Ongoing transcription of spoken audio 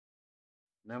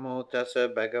Namo tassa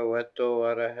bhagavato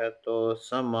arahato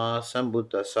sama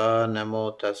sambuddhassa.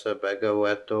 Namo tassa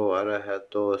bhagavato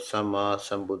arahato sama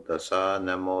sambuddhassa.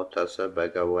 Namo tassa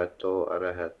bhagavato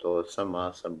arahato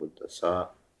sama sambuddhassa.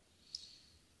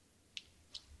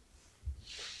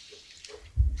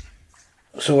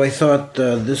 So I thought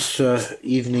this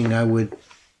evening I would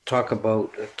talk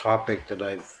about a topic that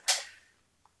I've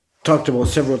talked about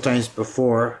several times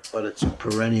before, but it's a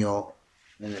perennial,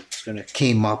 and it's going to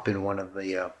came up in one of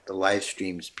the live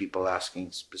streams. People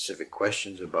asking specific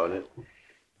questions about it,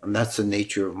 and that's the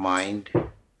nature of mind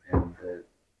and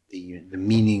the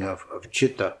meaning of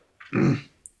chitta.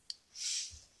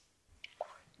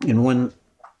 In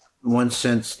one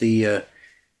sense, the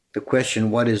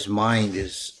question "what is mind"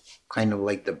 is kind of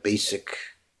like the basic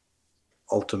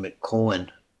ultimate koan.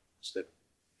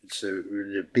 It's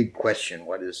a big question.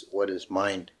 What is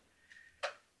mind?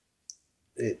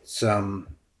 It's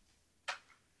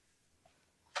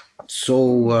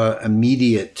so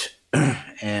immediate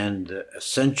and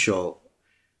essential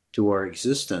to our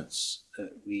existence.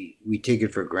 We take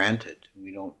it for granted.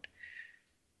 We don't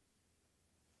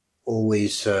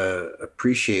always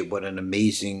appreciate what an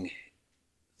amazing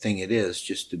thing it is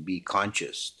just to be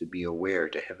conscious, to be aware,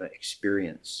 to have an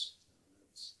experience.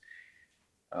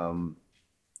 Um,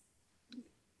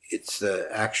 it's the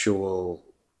actual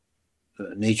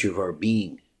nature of our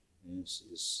being,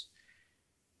 is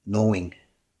knowing.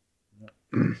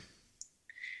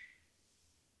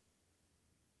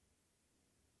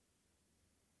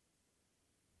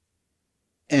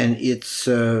 And it's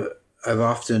I've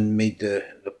often made the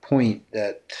point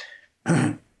that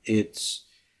it's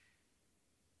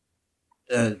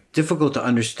difficult to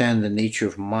understand the nature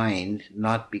of mind,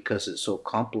 not because it's so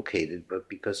complicated, but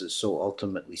because it's so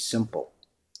ultimately simple.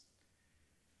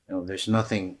 There's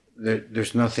nothing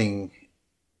there's nothing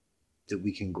that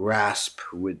we can grasp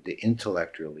with the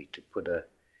intellect really to put a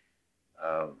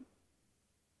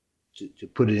to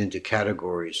put it into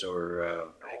categories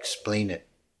or explain it.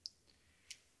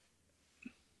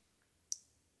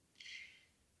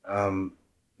 Um,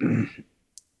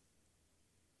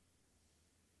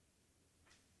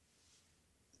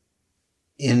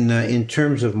 in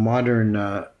terms of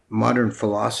modern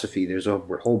philosophy, there's a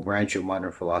whole branch of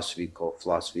modern philosophy called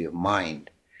philosophy of mind.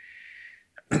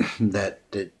 that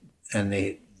and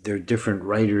there are different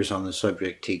writers on the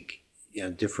subject take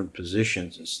different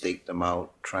positions and stake them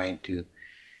out, trying to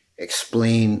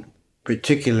explain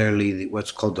particularly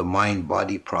what's called the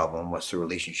mind-body problem. What's the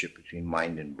relationship between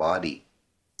mind and body?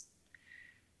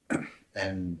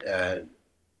 And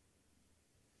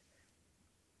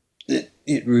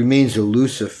it remains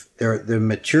elusive. The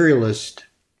materialist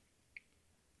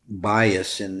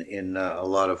bias in a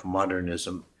lot of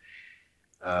modernism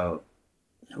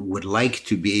would like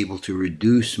to be able to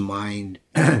reduce mind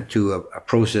to a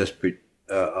process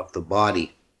of the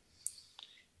body,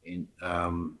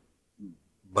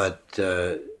 but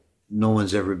no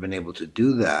one's ever been able to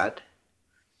do that.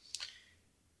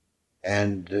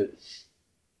 And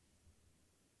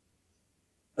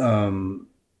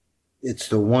it's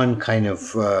the one kind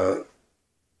of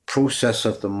process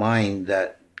of the mind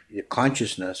that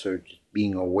consciousness or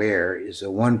being aware is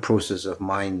the one process of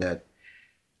mind that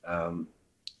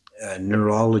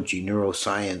neurology,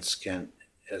 neuroscience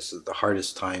has the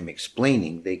hardest time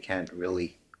explaining. They can't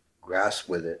really grasp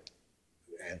with it.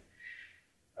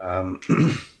 And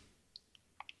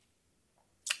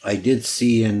I did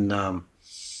see in the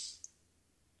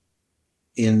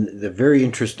very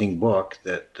interesting book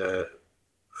that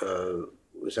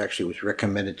was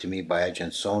recommended to me by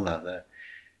Ajahn Sona,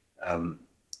 the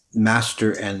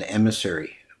Master and the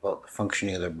Emissary, about the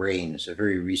functioning of the brain. It's a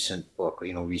very recent book,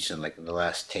 recent, like in the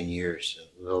last 10 years,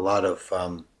 with a lot of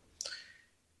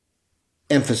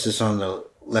emphasis on the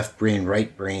left brain,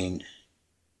 right brain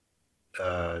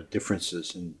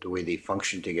differences and the way they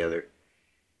function together.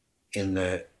 In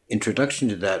the introduction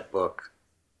to that book,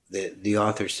 the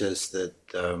author says that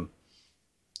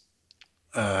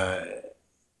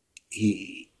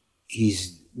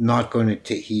he's not going to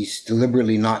take, he's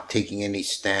deliberately not taking any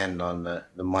stand on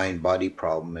the mind-body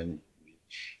problem, and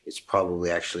it's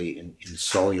probably actually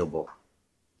insoluble.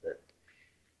 That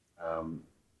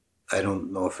I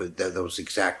don't know if those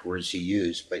exact words he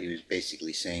used, but he was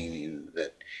basically saying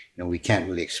that we can't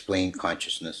really explain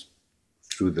consciousness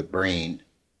through the brain,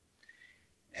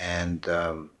 and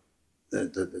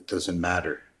that doesn't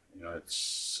matter.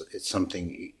 It's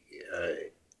something,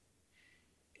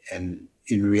 and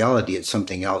in reality, it's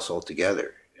something else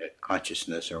altogether.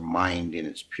 Consciousness or mind, in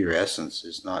its pure essence,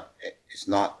 is not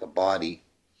the body,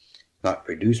 not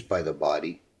produced by the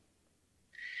body.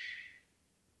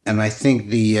 And I think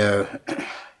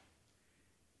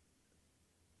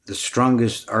the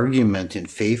strongest argument in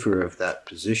favor of that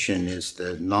position is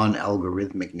the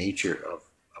non-algorithmic nature of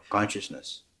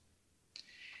consciousness.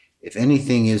 If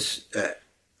anything is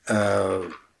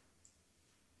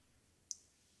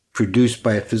produced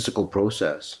by a physical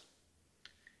process,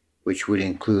 which would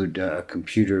include a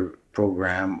computer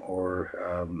program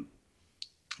or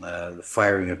the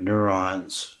firing of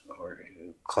neurons or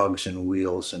cogs and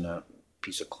wheels in a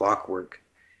piece of clockwork,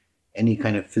 any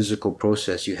kind of physical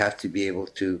process, you have to be able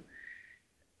to,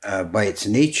 by its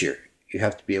nature, you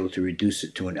have to be able to reduce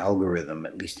it to an algorithm,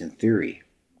 at least in theory.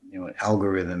 An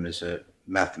algorithm is a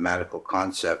mathematical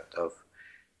concept of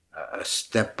a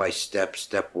step-by-step,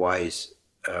 stepwise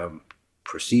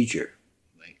procedure.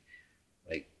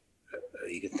 Like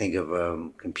you can think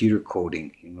of computer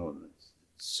coding.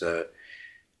 It's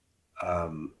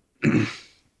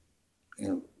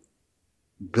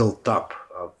built up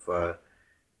of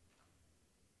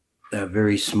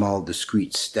very small,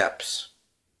 discrete steps.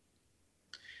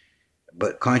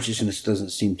 But consciousness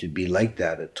doesn't seem to be like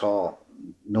that at all.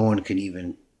 No one can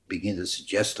even begin to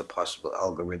suggest a possible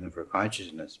algorithm for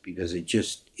consciousness because it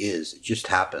just is. It just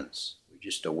happens. We're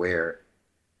just aware.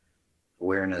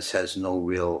 Awareness has no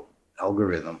real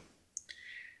algorithm.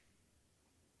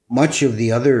 Much of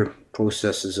the other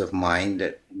processes of mind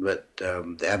that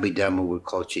the Abhidhamma would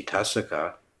call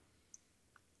Cetasika,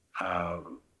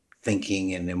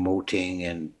 thinking and emoting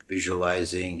and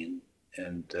visualizing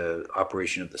and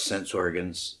operation of the sense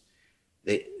organs,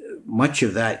 much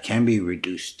of that can be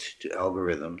reduced to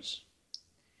algorithms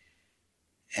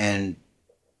and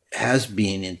has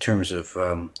been in terms of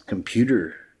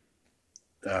computer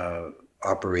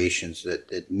operations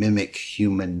that mimic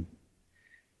human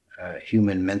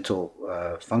mental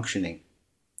functioning.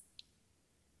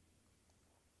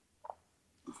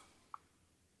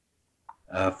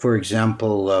 For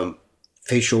example,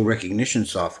 facial recognition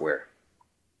software.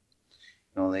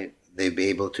 They'd be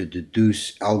able to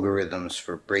deduce algorithms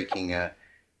for breaking a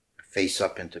face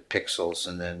up into pixels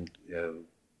and then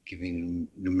giving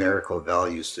numerical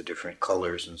values to different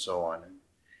colors and so on. And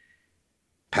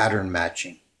pattern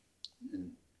matching.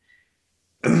 And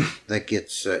that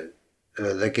gets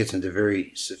into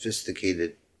very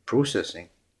sophisticated processing.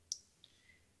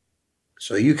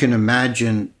 So you can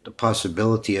imagine the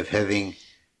possibility of having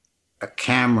a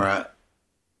camera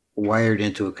wired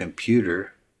into a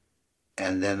computer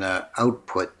and then an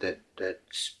output that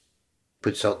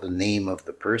puts out the name of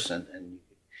the person. And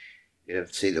you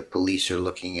have, say, the police are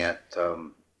looking at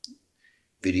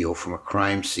video from a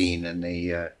crime scene and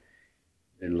they're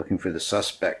looking for the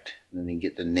suspect. And then they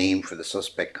get the name for the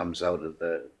suspect comes out of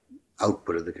the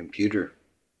output of the computer.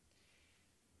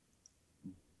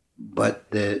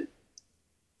 But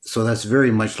so that's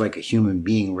very much like a human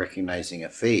being recognizing a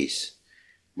face.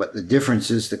 But the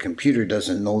difference is the computer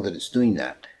doesn't know that it's doing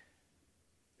that.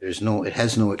 It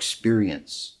has no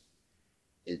experience.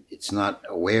 It's not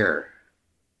aware.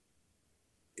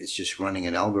 It's just running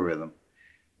an algorithm.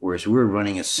 Whereas we're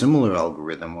running a similar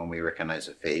algorithm when we recognize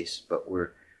a face, but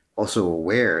we're also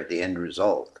aware of the end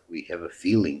result. We have a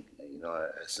feeling,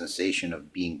 a sensation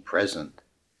of being present,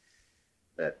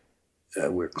 that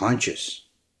we're conscious.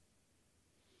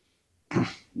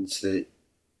 It's the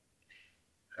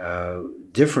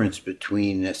difference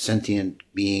between a sentient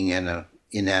being and an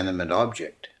inanimate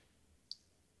object.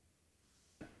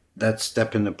 That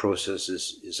step in the process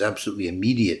is absolutely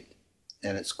immediate,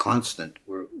 and it's constant.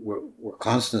 We're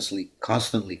constantly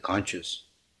conscious,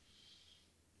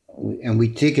 and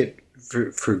we take it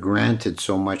for granted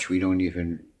so much we don't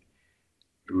even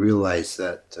realize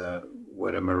that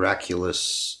what a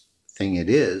miraculous thing it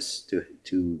is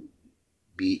to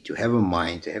have a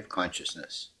mind, to have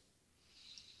consciousness.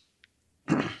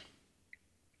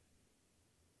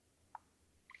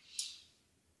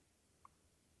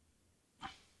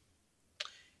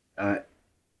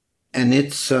 And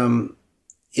it's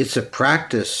a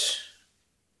practice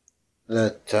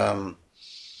that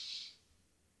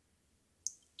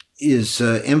is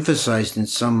emphasized in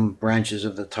some branches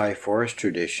of the Thai forest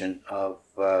tradition of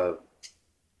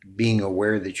being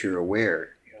aware that you're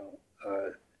aware.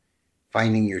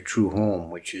 Finding your true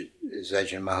home, which is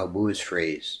Ajahn Mahabu's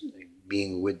phrase,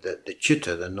 being with the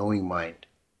chitta, the knowing mind,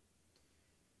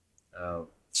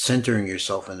 centering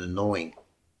yourself in the knowing,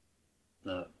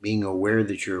 being aware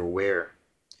that you're aware.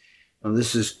 Now,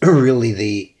 this is really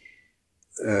the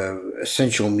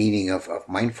essential meaning of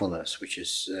mindfulness, which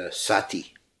is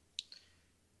sati.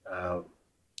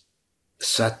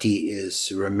 Sati is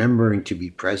remembering to be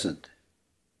present.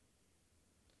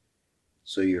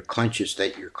 So you're conscious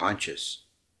that you're conscious.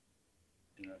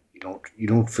 You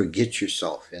don't forget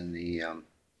yourself in the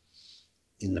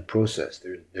in the process.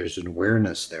 There's an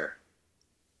awareness there.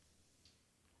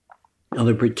 Now,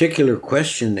 the particular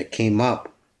question that came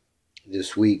up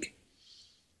this week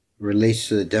relates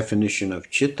to the definition of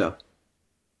chitta.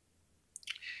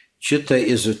 Chitta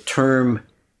is a term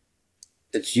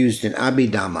that's used in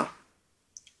Abhidhamma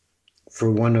for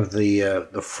one of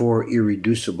the four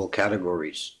irreducible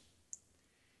categories.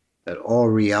 That all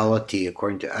reality,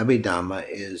 according to Abhidhamma,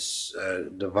 is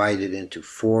divided into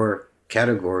four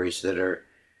categories that are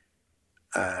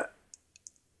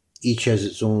each has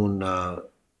its own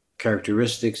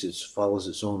characteristics, it follows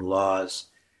its own laws,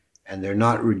 and they're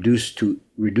not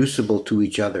reducible to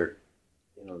each other.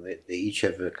 You know, they each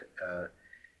have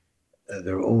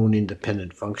their own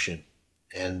independent function,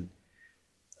 and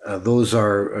those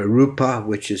are rupa,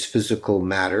 which is physical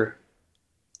matter,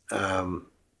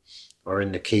 or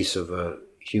in the case of a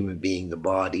human being, the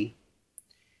body.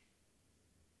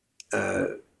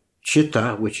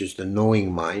 Chitta, which is the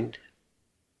knowing mind.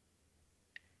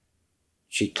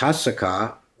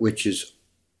 Chittasaka, which is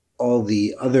all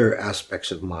the other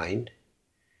aspects of mind,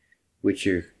 which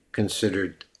are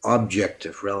considered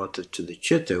objective relative to the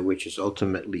chitta, which is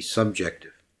ultimately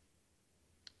subjective.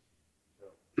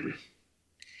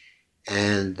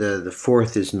 And the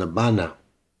fourth is nibbana,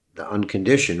 the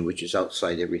unconditioned, which is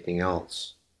outside everything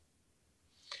else.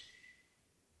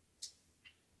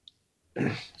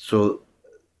 So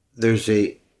there's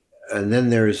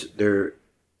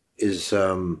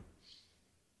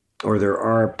there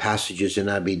are passages in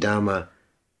Abhidhamma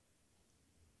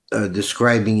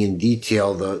describing in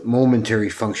detail the momentary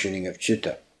functioning of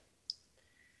chitta.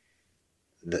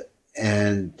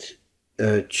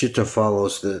 Chitta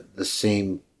follows the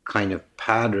same kind of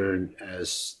pattern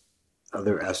as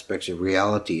other aspects of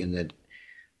reality, in that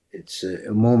it's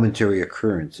a momentary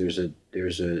occurrence. There's a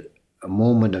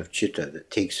moment of chitta that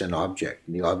takes an object,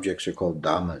 and the objects are called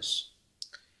dhammas.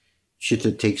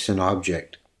 Chitta takes an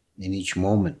object in each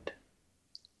moment.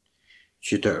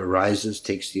 Chitta arises,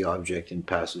 takes the object, and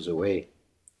passes away.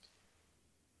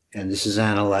 And this is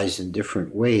analyzed in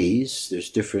different ways.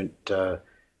 There's different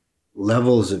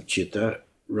levels of chitta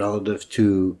relative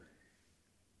to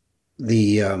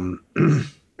the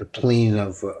the plane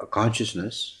of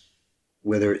consciousness,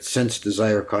 whether it's sense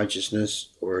desire consciousness,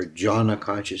 or jhana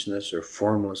consciousness, or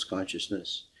formless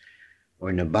consciousness,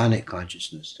 or nibbanic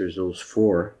consciousness. There's those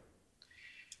four.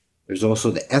 There's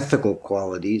also the ethical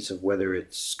qualities of whether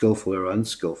it's skillful or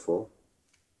unskillful,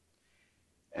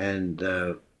 and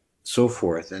so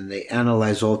forth. And they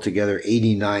analyze altogether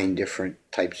 89 different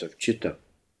types of chitta.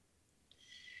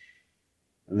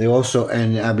 And they also,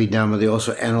 in Abhidhamma, they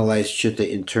also analyze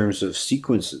chitta in terms of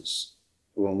sequences.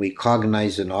 When we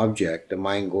cognize an object, the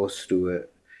mind goes through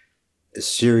a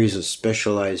series of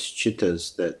specialized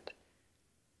chittas that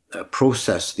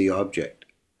process the object.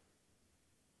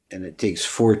 And it takes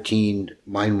 14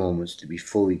 mind moments to be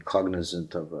fully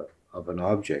cognizant of an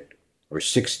object, or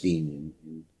 16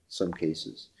 in some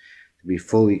cases, to be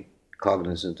fully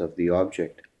cognizant of the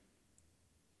object.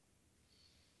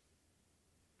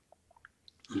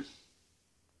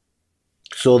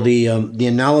 So the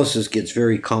analysis gets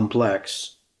very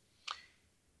complex,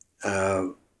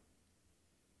 and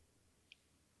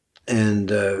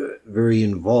very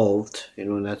involved,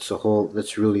 and that's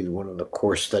really one of the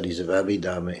core studies of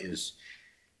Abhidhamma, is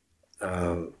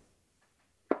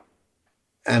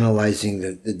analyzing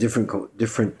the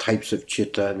different types of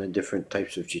chitta and the different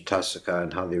types of chittasaka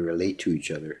and how they relate to each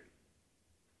other.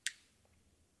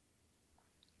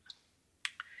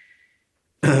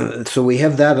 So we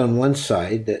have that on one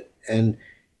side, and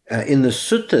in the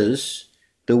suttas,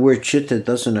 the word chitta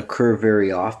doesn't occur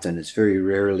very often. It's very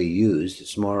rarely used.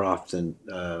 It's more often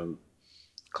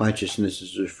consciousness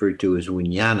is referred to as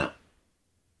vijnana.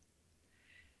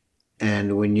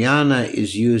 And vijnana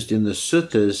is used in the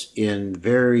suttas in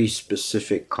very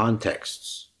specific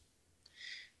contexts.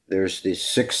 There's the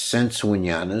 6 sense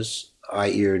vijnanas: eye,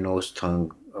 ear, nose,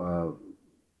 tongue,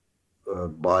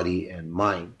 body, and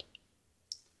mind.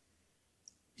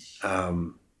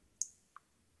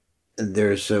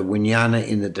 There's a vijnana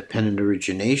in the dependent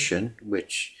origination,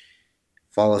 which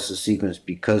follows the sequence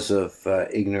because of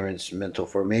ignorance, mental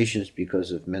formations, because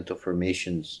of mental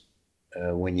formations,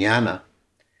 vijnana,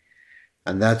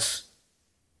 and that's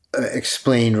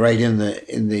explained right in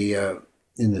the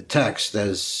text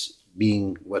as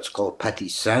being what's called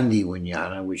patisandhi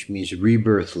vijnana, which means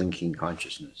rebirth linking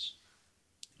consciousness.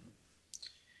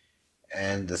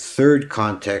 And the third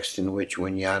context in which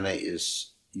vijnana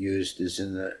is used is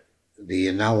in the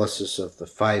analysis of the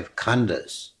 5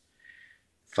 khandhas,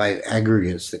 5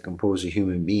 aggregates that compose a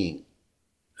human being,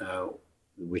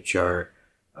 which are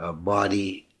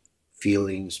body,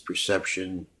 feelings,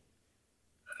 perception,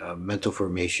 mental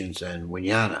formations, and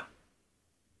vijnana.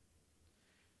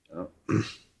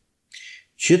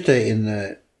 Chitta in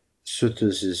the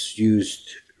suttas is used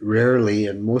rarely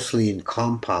and mostly in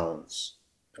compounds,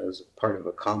 as part of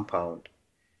a compound,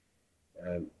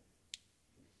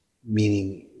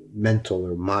 meaning mental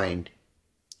or mind.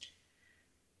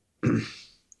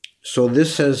 So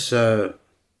this has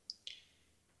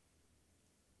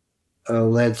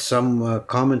led some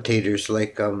commentators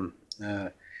like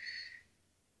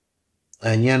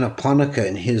Nyanaponika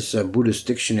in his Buddhist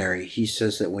dictionary. He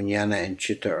says that vijnana and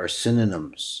chitta are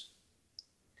synonyms.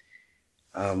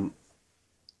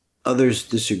 Others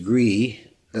disagree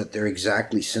that they're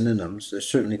exactly synonyms. They're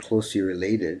certainly closely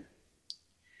related.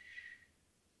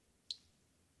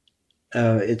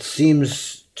 It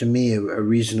seems to me a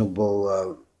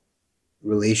reasonable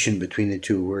relation between the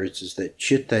two words is that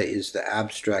chitta is the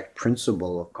abstract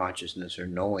principle of consciousness or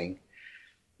knowing,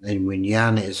 and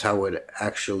vijnana is how it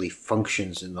actually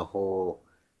functions in the whole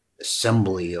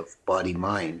assembly of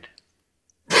body-mind.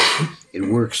 It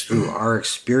works through our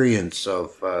experience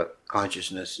of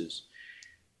consciousnesses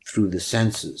through the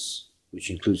senses, which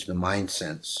includes the mind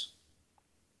sense.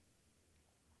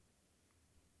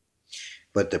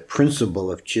 But the principle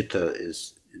of chitta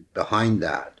is behind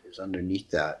that, is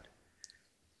underneath that.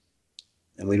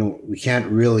 And we can't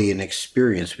really, in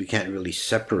experience, we can't really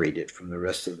separate it from the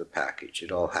rest of the package.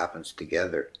 It all happens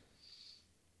together.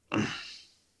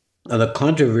 Now, the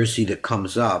controversy that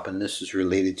comes up, and this is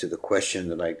related to the question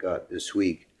that I got this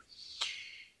week,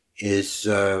 is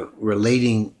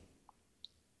relating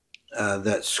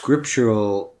that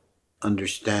scriptural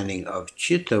understanding of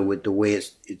chitta with the way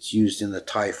it's used in the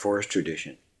Thai forest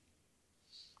tradition,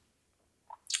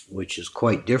 which is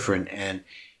quite different and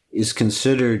is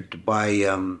considered by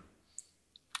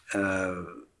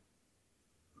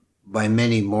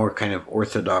many more kind of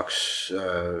orthodox,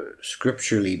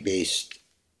 scripturally based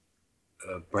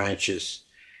branches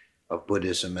of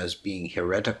Buddhism as being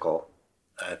heretical.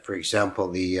 For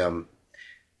example, the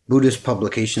Buddhist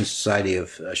Publication Society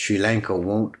of Sri Lanka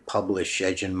won't publish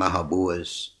Ajahn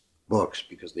Mahabua's books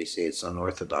because they say it's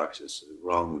unorthodox, it's a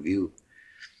wrong view.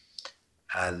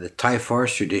 The Thai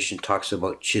forest tradition talks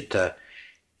about chitta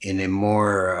in a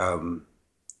more,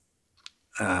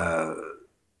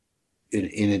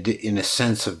 in a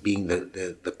sense of being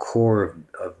the core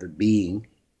of the being,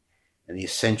 and the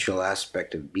essential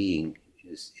aspect of being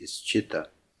is chitta.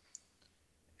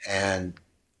 And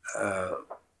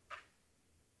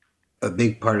a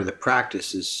big part of the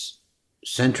practice is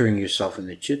centering yourself in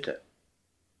the chitta.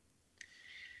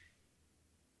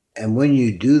 And when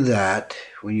you do that,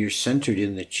 when you're centered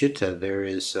in the chitta, there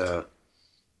is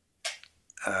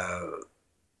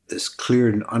this clear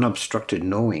and unobstructed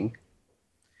knowing,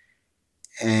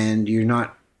 and you're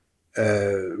not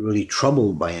really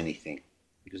troubled by anything,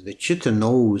 because the chitta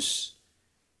knows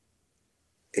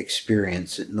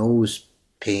experience, it knows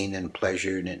pain and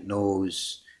pleasure, and it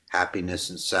knows happiness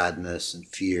and sadness and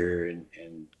fear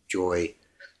and joy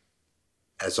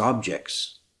as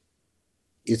objects.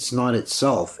 It's not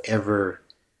itself ever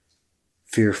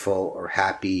fearful or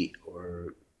happy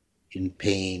or in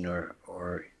pain or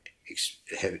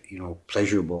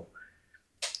pleasurable.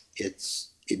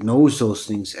 It knows those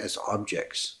things as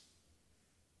objects.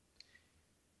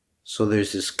 So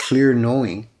there's this clear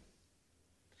knowing.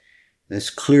 This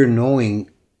clear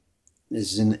knowing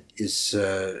is in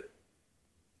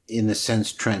a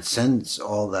sense transcends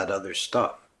all that other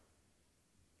stuff.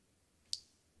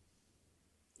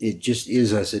 It just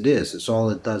is as it is. It's all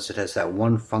it does. It has that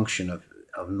one function of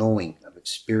knowing, of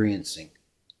experiencing.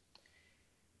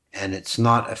 And it's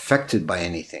not affected by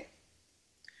anything.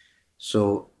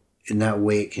 So in that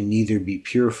way, it can neither be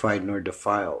purified nor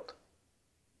defiled.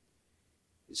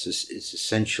 It's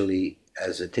essentially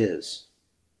as it is.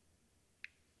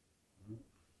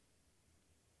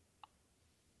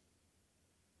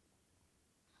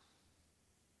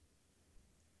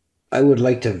 I would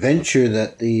like to venture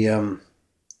that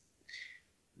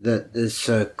that this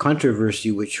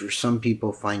controversy, which for some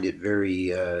people find it very,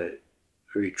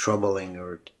 very troubling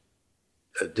or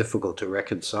difficult to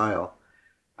reconcile,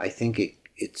 I think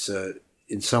it's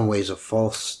in some ways a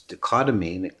false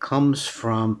dichotomy, and it comes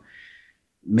from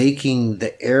making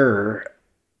the error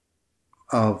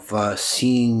of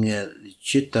seeing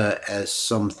chitta as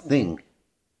something.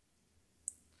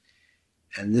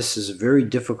 And this is very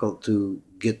difficult to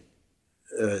get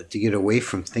away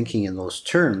from thinking in those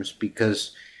terms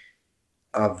because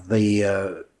of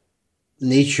the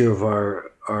nature of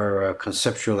our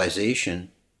conceptualization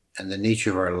and the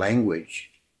nature of our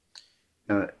language.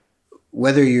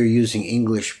 Whether you're using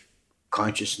English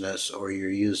consciousness or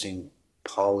you're using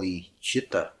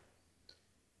polychitta,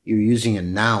 you're using a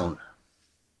noun.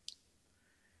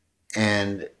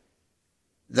 And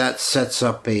that sets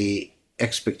up a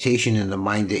expectation in the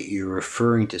mind that you're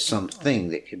referring to something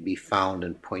that can be found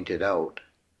and pointed out.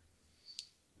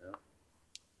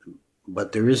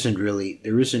 But there isn't really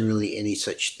any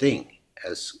such thing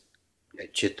as a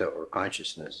chitta or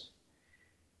consciousness.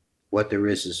 What there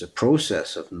is a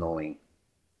process of knowing.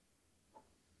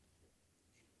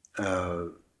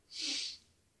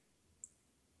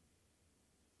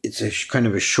 It's a kind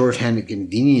of a shorthanded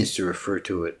convenience to refer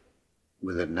to it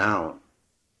with a noun.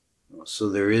 So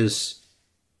there is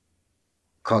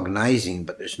cognizing,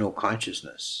 but there's no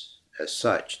consciousness as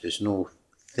such. There's no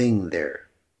thing there.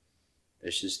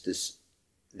 There's just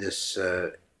this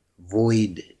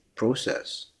void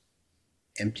process,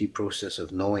 empty process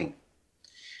of knowing,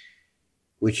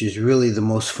 which is really the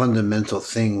most fundamental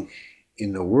thing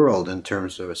in the world in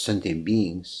terms of sentient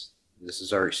beings. This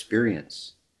is our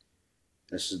experience.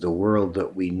 This is the world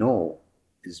that we know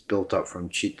is built up from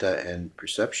chitta and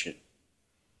perception.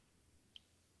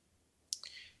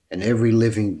 And every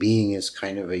living being is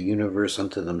kind of a universe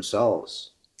unto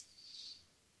themselves.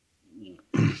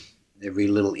 Every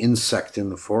little insect in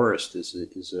the forest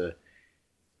is a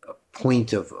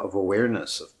point of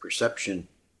awareness, of perception,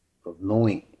 of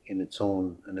knowing in its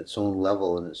own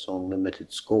level, in its own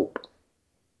limited scope.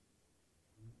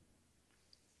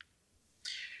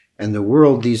 And the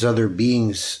world these other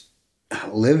beings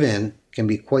live in can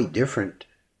be quite different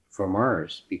from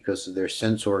ours because their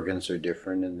sense organs are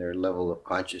different and their level of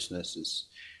consciousness is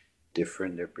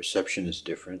different, their perception is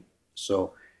different.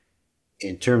 So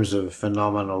in terms of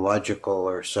phenomenological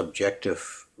or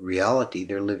subjective reality,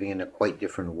 they're living in a quite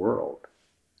different world.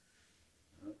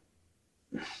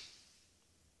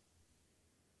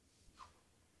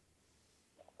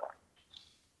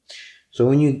 So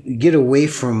when you get away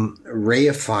from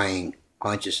reifying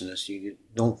consciousness, you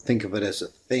don't think of it as a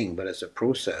thing, but as a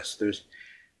process.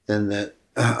 Then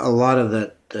a lot of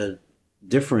the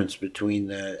difference between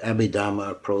the Abhidhamma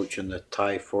approach and the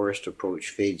Thai forest approach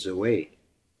fades away,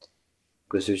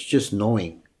 because there's just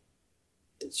knowing.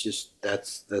 It's just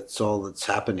that's all that's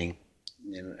happening,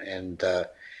 and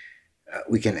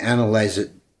we can analyze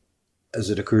it as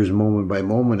it occurs moment by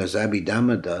moment, as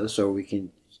Abhidhamma does, or we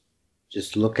can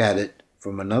just look at it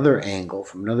from another angle,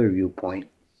 from another viewpoint,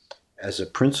 as a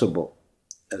principle,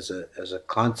 as a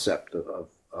concept of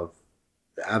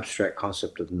the abstract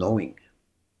concept of knowing.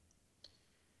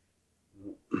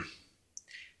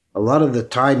 A lot of the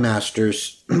Thai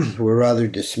masters were rather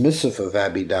dismissive of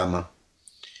Abhidhamma.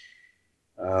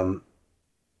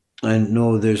 I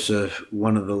know there's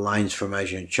one of the lines from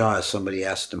Ajahn Chah. Somebody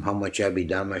asked him, how much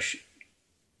Abhidhamma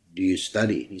do you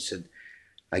study? He said,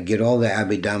 I get all the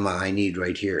Abhidhamma I need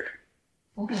right here.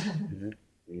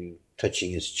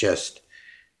 Touching his chest.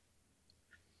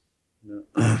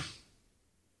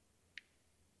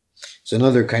 It's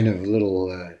another kind of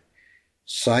little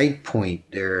side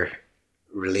point there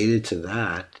related to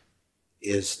that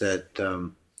is that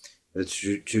the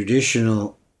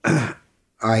traditional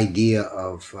idea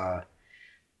of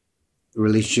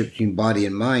relationship between body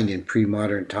and mind in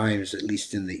pre-modern times, at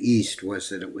least in the East, was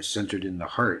that it was centered in the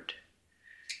heart.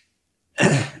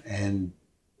 And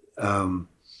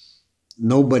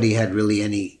nobody had really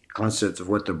any concept of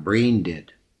what the brain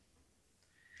did.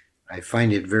 I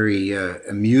find it very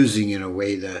amusing in a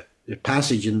way, the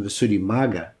passage in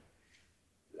Visuddhimagga,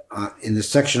 in the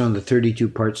section on the 32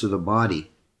 parts of the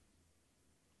body,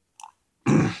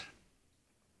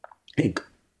 it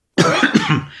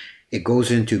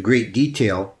goes into great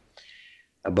detail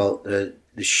about the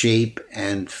shape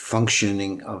and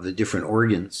functioning of the different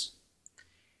organs.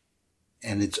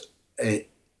 And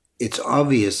it's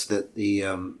obvious that the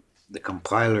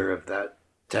compiler of that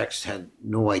text had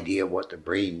no idea what the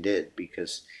brain did,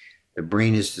 because the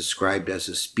brain is described as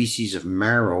a species of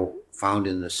marrow found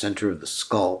in the center of the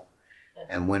skull,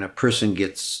 and when a person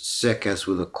gets sick, as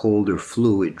with a cold or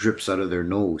flu, it drips out of their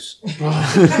nose.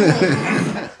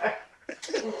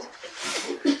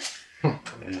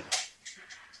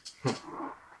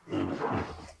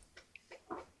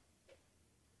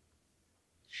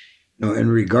 Now,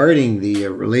 and regarding the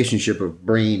relationship of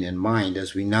brain and mind,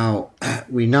 as we now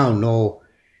know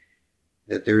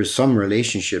that there is some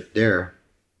relationship there,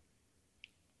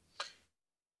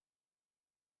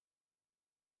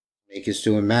 make us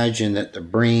to imagine that the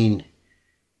brain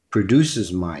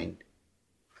produces mind.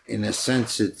 In a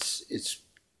sense, it's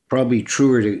probably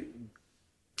truer to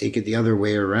take it the other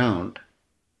way around.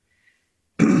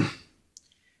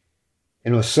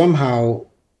 Somehow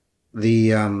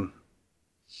the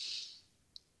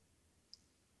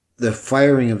the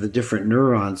firing of the different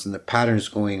neurons and the patterns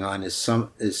going on is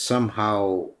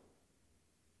somehow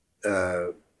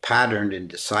patterned and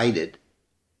decided.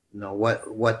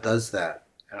 What does that?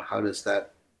 How does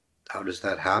that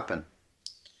happen?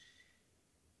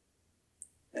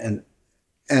 And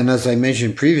as I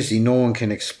mentioned previously, no one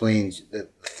can explain the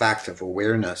fact of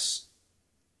awareness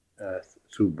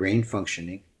through brain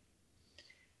functioning.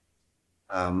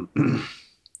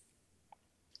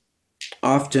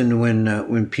 Often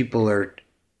when people are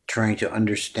trying to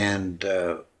understand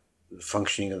the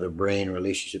functioning of the brain,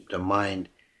 relationship to mind,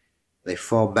 they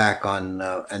fall back on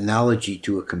analogy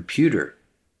to a computer.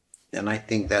 And I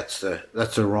think that's a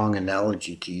wrong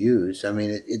analogy to use. I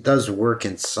mean, it does work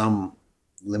in some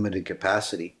limited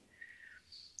capacity,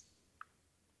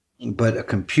 but a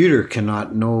computer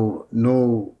cannot,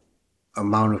 no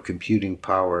amount of computing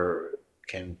power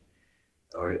can,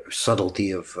 or subtlety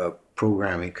of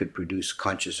programming could produce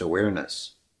conscious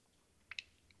awareness.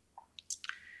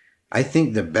 I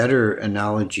think the better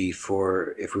analogy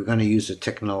for, if we're going to use a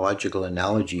technological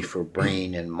analogy for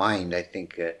brain and mind, I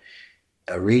think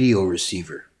a radio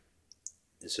receiver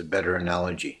is a better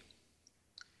analogy.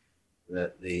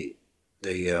 That the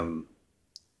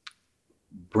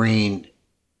brain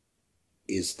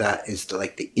is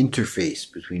like the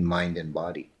interface between mind and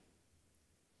body.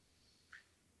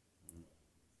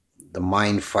 The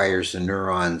mind fires the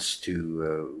neurons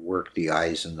to work the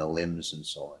eyes and the limbs and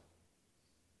so on.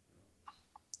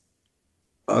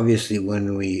 Obviously,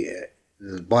 when the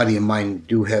body and mind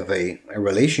do have a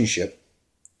relationship,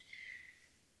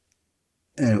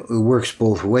 and it works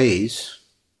both ways,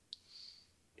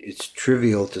 it's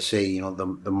trivial to say,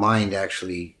 the mind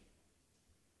actually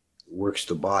works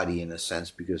the body in a sense,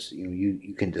 because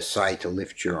you can decide to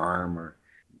lift your arm or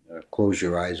close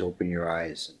your eyes, open your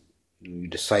eyes. You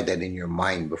decide that in your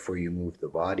mind before you move the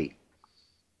body.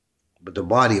 But the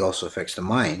body also affects the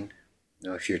mind.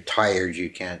 If you're tired, you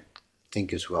can't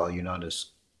think as well. You're not as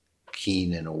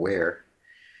keen and aware.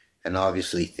 And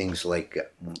obviously things like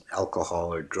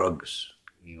alcohol or drugs,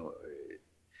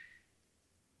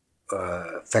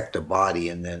 affect the body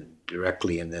and then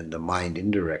directly, and then the mind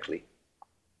indirectly.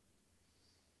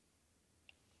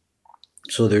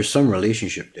 So there's some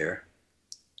relationship there.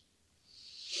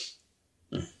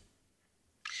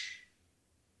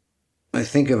 I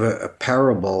think of a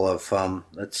parable of,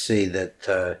 let's say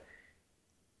that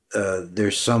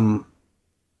there's some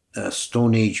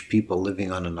Stone Age people living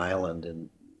on an island in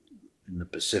the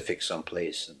Pacific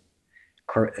someplace,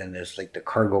 and there's like the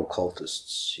cargo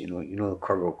cultists. The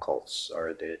cargo cults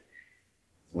are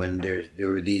when there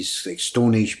were these like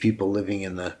Stone Age people living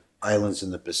in the islands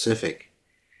in the Pacific,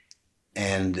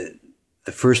 and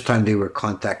the first time they were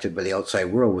contacted by the outside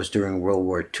world was during World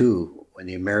War II, when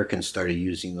the Americans started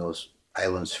using those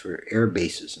islands for air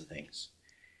bases and things.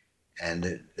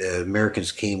 And the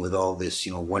Americans came with all this,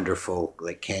 wonderful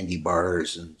like candy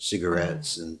bars and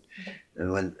cigarettes, and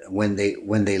when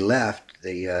they left,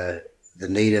 the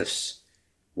natives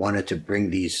wanted to bring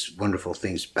these wonderful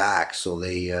things back, so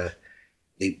they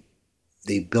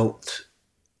built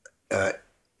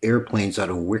airplanes out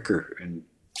of wicker and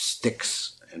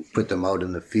sticks and put them out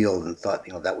in the field, and thought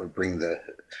that would bring the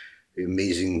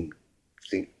amazing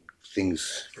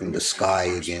things from the sky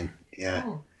again. Yeah.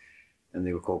 Oh. And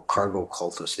they were called cargo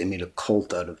cultists. They made a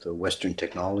cult out of the Western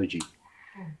technology.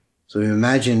 Oh. So you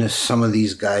imagine if some of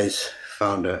these guys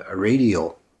found a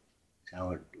radio,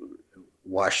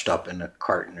 washed up in a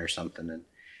carton or something, and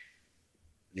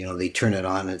they turn it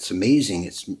on. It's amazing.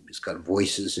 It's got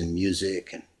voices and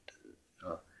music, and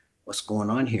what's going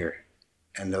on here?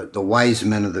 And the wise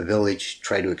men of the village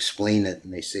try to explain it,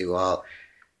 and they say, well,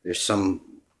 there's some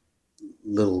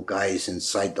little guys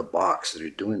inside the box that are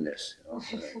doing this.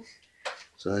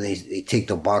 So then they take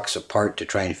the box apart to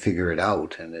try and figure it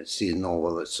out, and they see, no,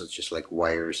 well, it's just like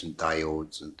wires and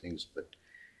diodes and things,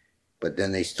 but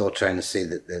then they still trying to say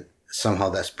that somehow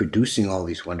that's producing all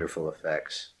these wonderful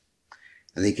effects.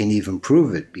 And they can even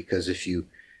prove it, because if you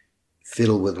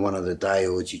fiddle with one of the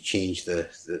diodes, you change the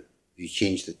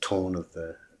tone of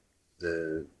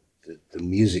the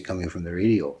music coming from the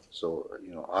radio. So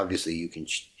obviously you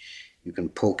can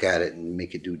poke at it and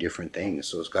make it do different things.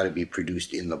 So it's got to be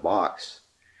produced in the box.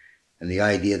 And the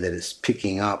idea that it's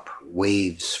picking up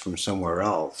waves from somewhere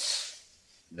else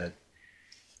that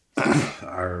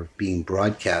are being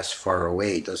broadcast far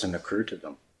away doesn't occur to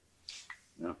them.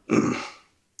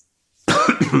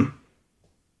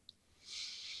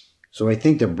 So I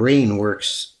think the brain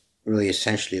works really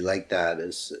essentially like that,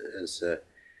 as a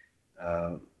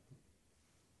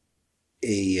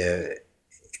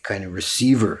kind of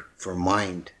receiver for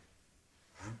mind.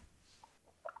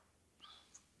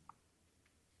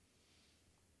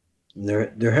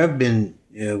 There have been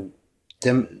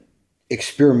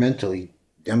experimentally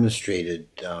demonstrated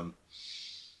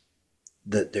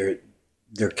that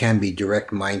there can be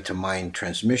direct mind-to-mind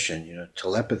transmission,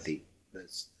 telepathy.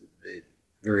 That's the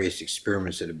various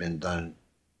experiments that have been done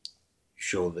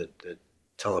show that the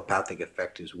telepathic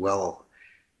effect is well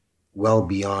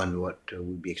beyond what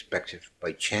would be expected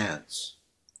by chance.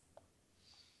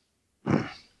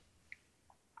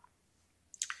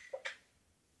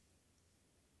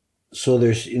 So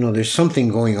there's something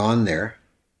going on there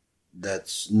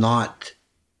that's not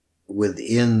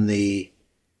within the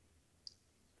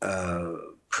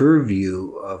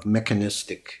purview of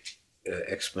mechanistic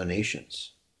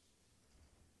explanations.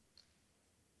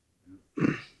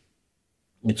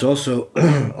 It's also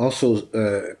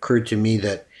occurred to me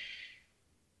that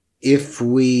if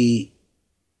we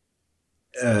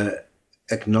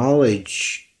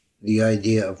acknowledge the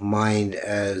idea of mind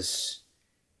as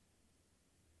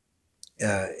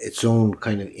its own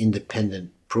kind of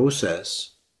independent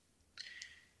process,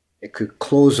 it could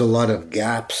close a lot of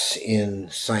gaps in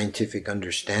scientific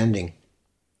understanding.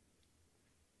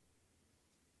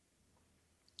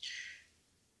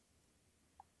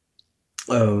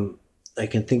 I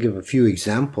can think of a few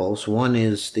examples. One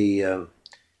is the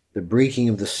breaking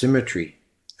of the symmetry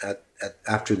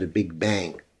after the Big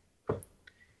Bang.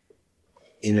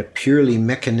 In a purely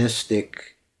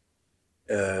mechanistic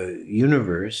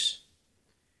universe,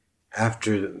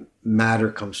 after matter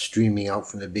comes streaming out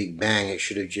from the Big Bang, it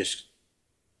should have just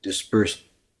dispersed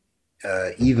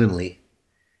evenly,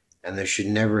 and there should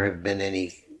never have been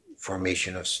any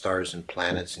formation of stars and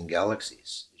planets and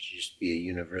galaxies. It should just be a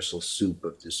universal soup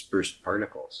of dispersed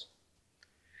particles.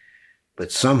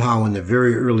 But somehow in the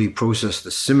very early process,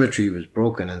 the symmetry was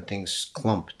broken and things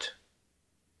clumped.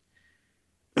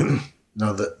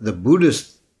 Now the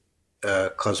Buddhist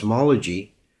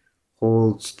cosmology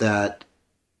holds that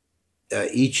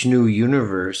each new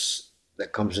universe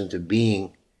that comes into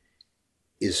being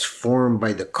is formed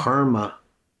by the karma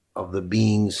of the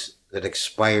beings that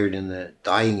expired in the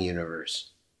dying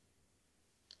universe.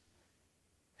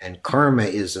 And karma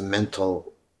is a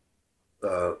mental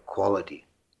quality.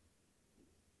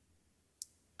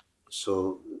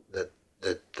 So that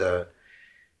the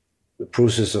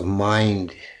process of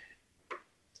mind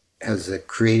has a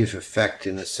creative effect,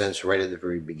 in a sense, right at the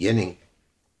very beginning.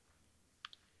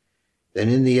 Then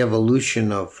in the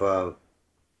evolution of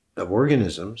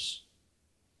organisms,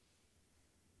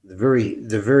 the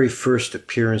very first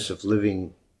appearance of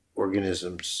living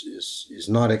organisms is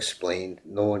not explained.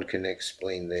 No one can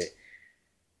explain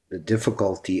the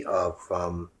difficulty of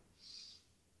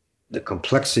the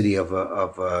complexity of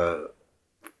a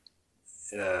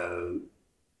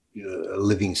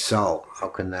living cell.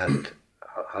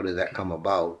 How did that come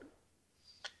about?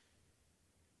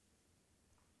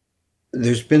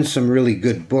 There's been some really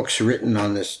good books written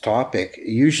on this topic,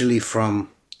 usually from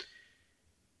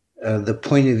the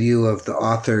point of view of the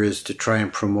author is to try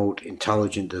and promote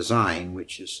intelligent design,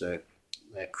 which is a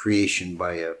creation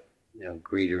by a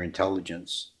greater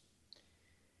intelligence.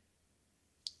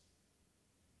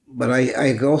 But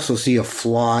I also see a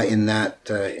flaw in that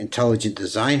intelligent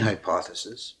design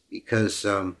hypothesis, because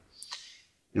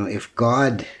if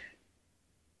God,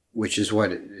 which is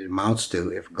what it amounts to,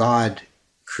 if God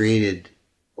created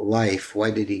life, why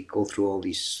did he go through all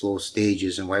these slow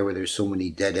stages, and why were there so many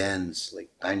dead ends like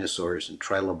dinosaurs and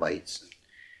trilobites?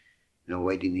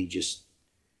 Why didn't he just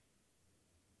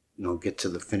get to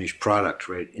the finished product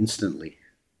right instantly?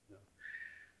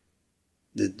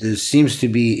 There seems to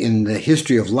be, in the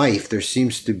history of life, there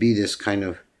seems to be this kind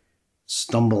of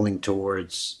stumbling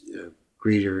towards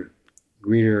greater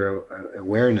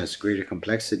awareness, greater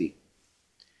complexity.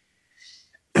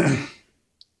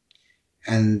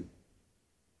 And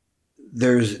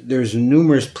there's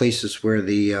numerous places where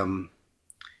the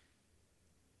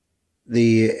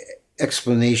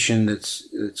explanation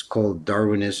that's called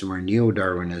Darwinism or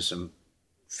neo-Darwinism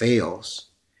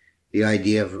fails. The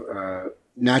idea of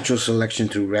natural selection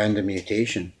through random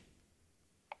mutation.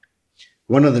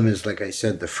 One of them is, like I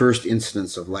said, the first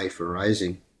instance of life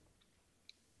arising.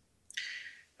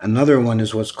 Another one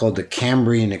is what's called the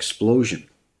Cambrian explosion,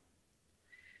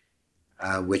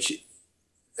 which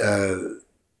the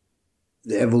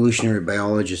evolutionary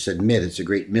biologists admit it's a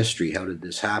great mystery. How did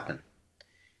this happen?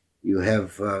 You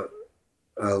have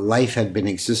life had been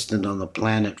existent on the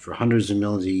planet for hundreds of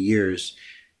millions of years,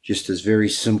 just as very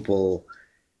simple,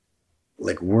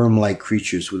 like worm-like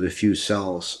creatures with a few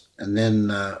cells. And then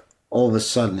all of a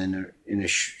sudden, in a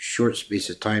short space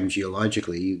of time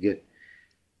geologically, you get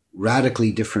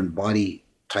radically different body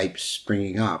types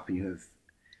springing up. You have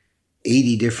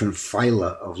 80 different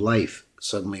phyla of life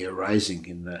suddenly arising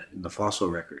in the fossil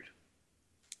record.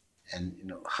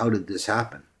 And how did this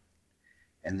happen?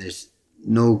 And there's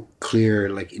no clear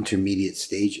like intermediate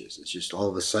stages. It's just all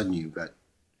of a sudden you've got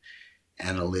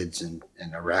annelids and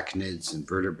arachnids and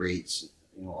vertebrates,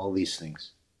 all these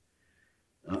things.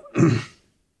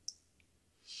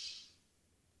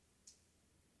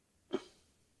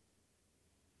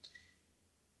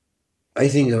 I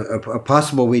think a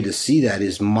possible way to see that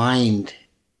is mind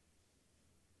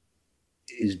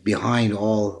is behind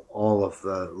all of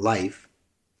life,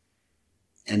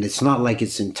 and it's not like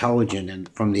it's intelligent and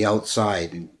from the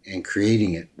outside and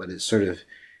creating it, but it's sort of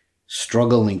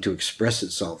struggling to express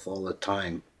itself all the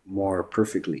time more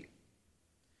perfectly.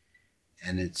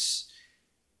 And it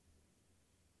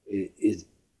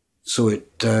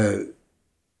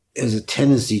has a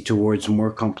tendency towards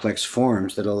more complex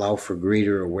forms that allow for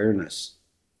greater awareness,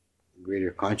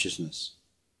 greater consciousness.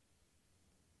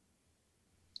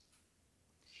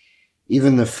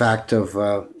 Even the fact of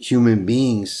human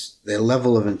beings, the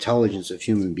level of intelligence of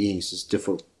human beings is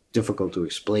difficult to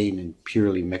explain in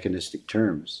purely mechanistic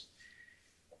terms.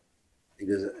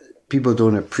 Because people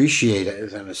don't appreciate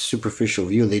it on a superficial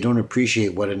view. They don't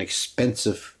appreciate what an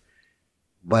expensive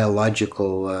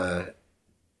biological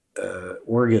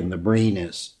organ the brain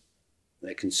is.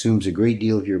 That consumes a great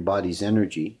deal of your body's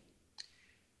energy.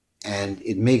 And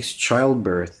it makes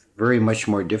childbirth very much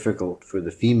more difficult for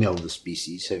the female of the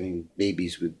species, having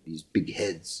babies with these big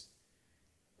heads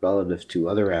relative to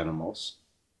other animals.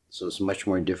 So it's much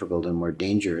more difficult and more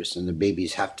dangerous. And the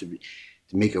babies have to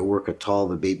make it work at all,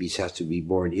 the babies have to be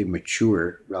born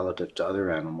immature relative to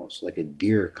other animals. Like a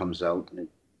deer comes out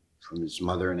from its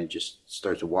mother and it just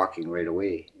starts walking right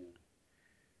away.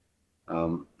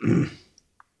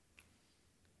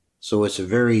 So it's a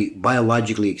very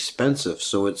biologically expensive,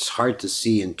 so it's hard to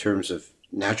see in terms of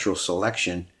natural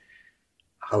selection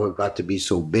how it got to be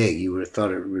so big. You would have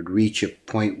thought it would reach a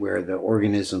point where the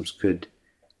organisms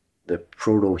the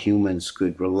proto-humans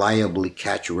could reliably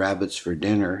catch rabbits for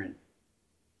dinner.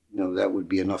 That would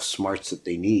be enough smarts that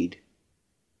they need.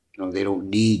 They don't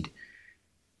need,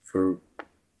 for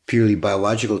purely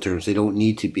biological terms, they don't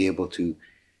need to be able to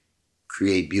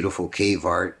create beautiful cave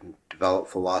art and develop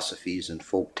philosophies and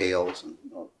folk tales. And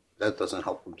that doesn't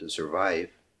help them to survive.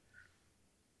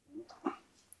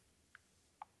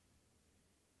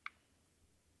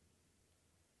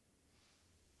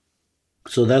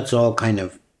 So that's all kind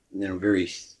of very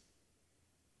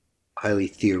highly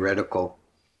theoretical.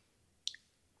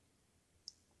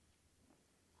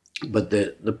 But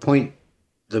the point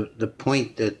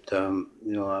that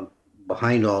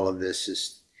behind all of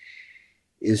this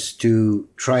is to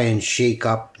try and shake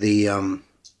up the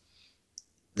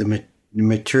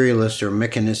materialist or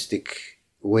mechanistic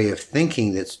way of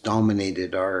thinking that's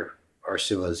dominated our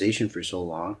civilization for so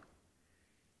long,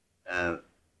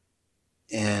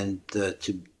 and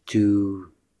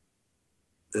to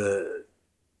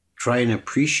try and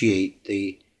appreciate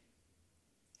the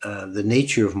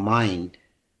nature of mind,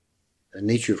 the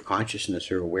nature of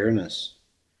consciousness or awareness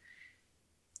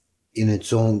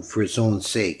for its own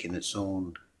sake, in its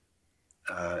own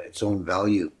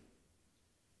value.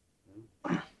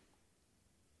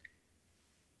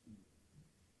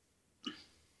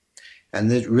 And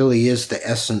that really is the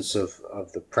essence of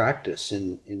the practice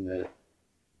in the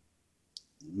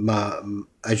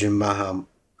Ajahn Maha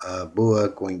Bua,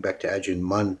 going back to Ajahn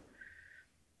Mun.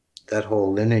 That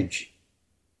whole lineage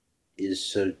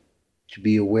is to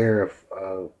be aware of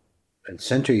and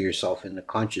center yourself in the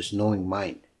conscious knowing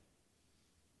mind,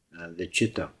 the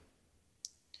chitta.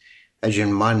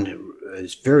 Ajahn Mun,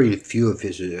 very few of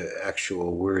his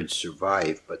actual words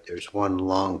survive, but there's one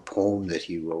long poem that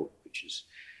he wrote, which is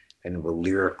kind of a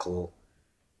lyrical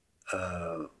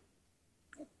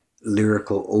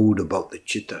ode about the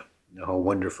chitta. How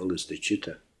wonderful is the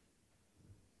chitta.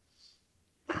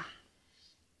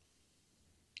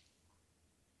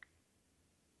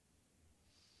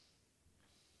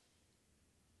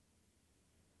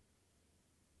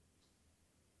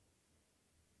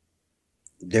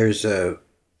 There's a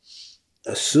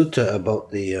sutta about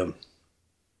the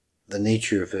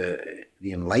nature of the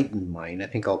enlightened mind. I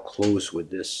think I'll close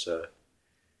with this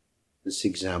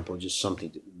example, just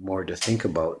something more to think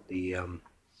about. The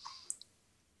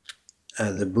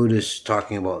Buddhist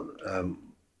talking about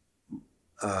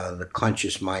the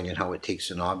conscious mind and how it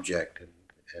takes an object,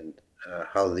 and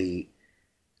how the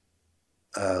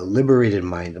liberated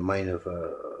mind, the mind of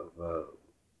a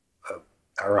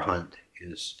arahant,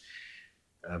 is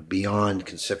beyond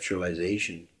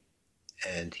conceptualization.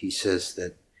 And he says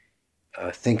that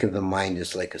think of the mind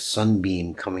as like a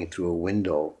sunbeam coming through a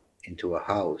window into a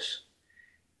house,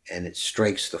 and it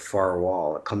strikes the far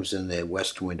wall. It comes in the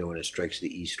west window and it strikes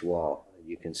the east wall.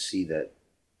 You can see that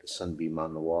the sunbeam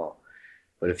on the wall.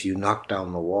 But if you knock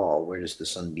down the wall, where does the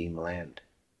sunbeam land?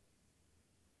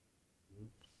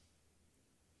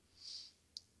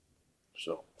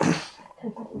 So.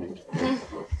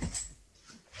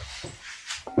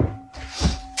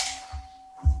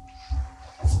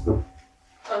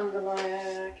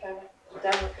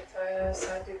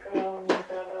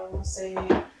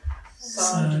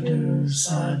 Sadhu,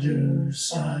 sadhu,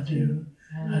 sadhu,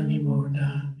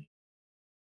 animodan.